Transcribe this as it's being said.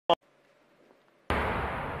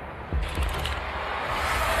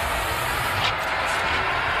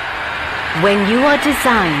When you are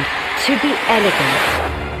designed to be elegant,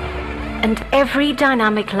 and every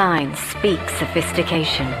dynamic line speaks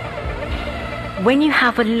sophistication. When you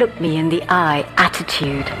have a look-me-in-the-eye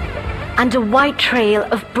attitude, and a white trail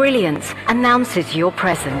of brilliance announces your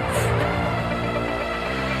presence.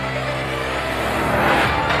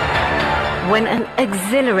 When an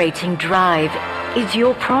exhilarating drive is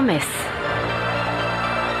your promise,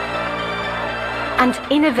 and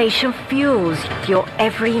innovation fuels your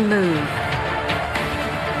every move.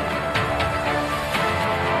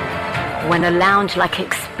 When a lounge-like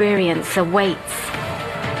experience awaits,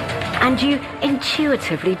 and you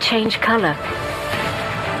intuitively change color.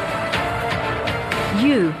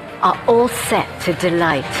 You are all set to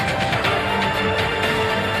delight.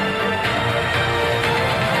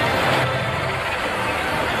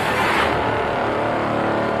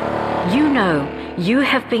 You know you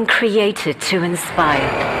have been created to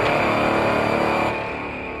inspire.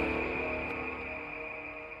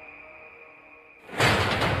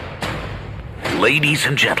 Ladies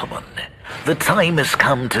and gentlemen, the time has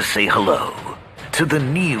come to say hello to the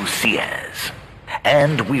new ciaz.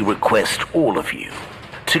 And we request all of you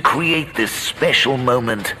to create this special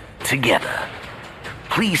moment together.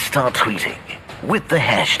 Please start tweeting with the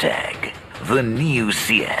hashtag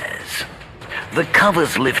 #TheNewCiaz. The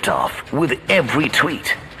covers lift off with every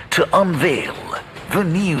tweet to unveil the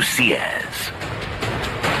new ciaz.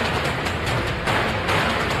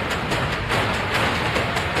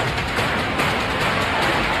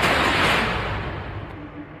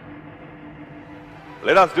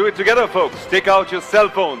 Let us do it together, folks. Take out your cell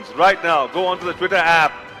phones right now. Go onto the Twitter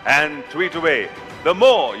app and tweet away. The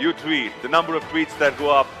more you tweet, the number of tweets that go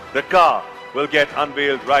up, the car will get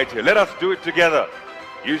unveiled right here. Let us do it together.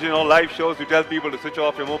 Usually in all live shows, we tell people to switch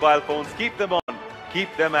off your mobile phones. Keep them on.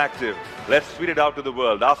 Keep them active. Let's tweet it out to the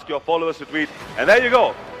world. Ask your followers to tweet. And there you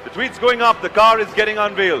go. The tweet's going up. The car is getting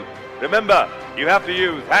unveiled. Remember, you have to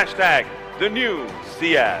use hashtag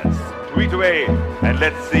 #TheNewCiaz. Tweet away and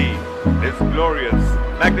let's see this glorious,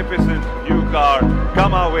 magnificent new car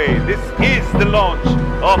come our way. This is the launch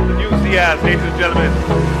of the new ciaz, ladies and gentlemen.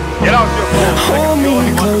 Get out your phone. Hold me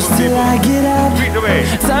close till I get up. Tweet away.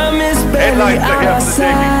 Time is barely Headlights are on here our for the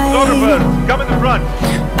taking. side. Photographers, come in the front.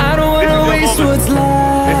 I don't This wanna is your waste moment. what's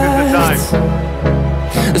left. This is the time.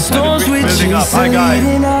 The storms we building up. chase Hi, are guys.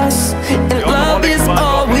 leading us, and You're love the is one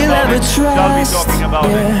all talking we'll about ever it. Shall be trust. talking about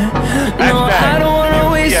it. No, Hashtag I don't wanna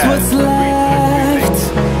waste #TheNewCiaz. what's Tweet, tweet, left.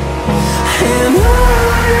 tweet. And on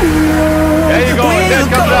There you go. we'll There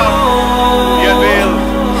comes go. out. The unveil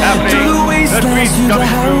happening. Through the The wastelands, tweets through the coming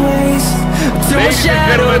through. highways, till my Ladies and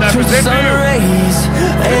shadow gentlemen, I turns to present to sun you rays.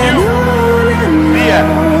 the And new